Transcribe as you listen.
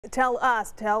Tell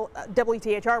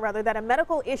WTHR rather, that a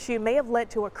medical issue may have led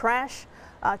to a crash.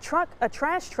 A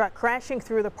trash truck crashing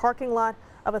through the parking lot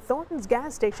of a Thornton's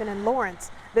gas station in Lawrence.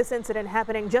 This incident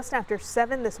happening just after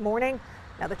 7 this morning.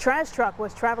 Now, the trash truck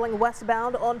was traveling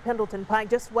westbound on Pendleton Pike,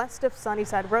 just west of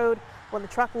Sunnyside Road, when the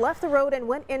truck left the road and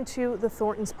went into the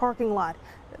Thornton's parking lot.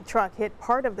 The truck hit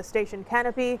part of the station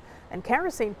canopy and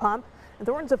kerosene pump. And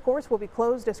Thornton's, of course, will be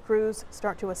closed as crews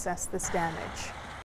start to assess this damage.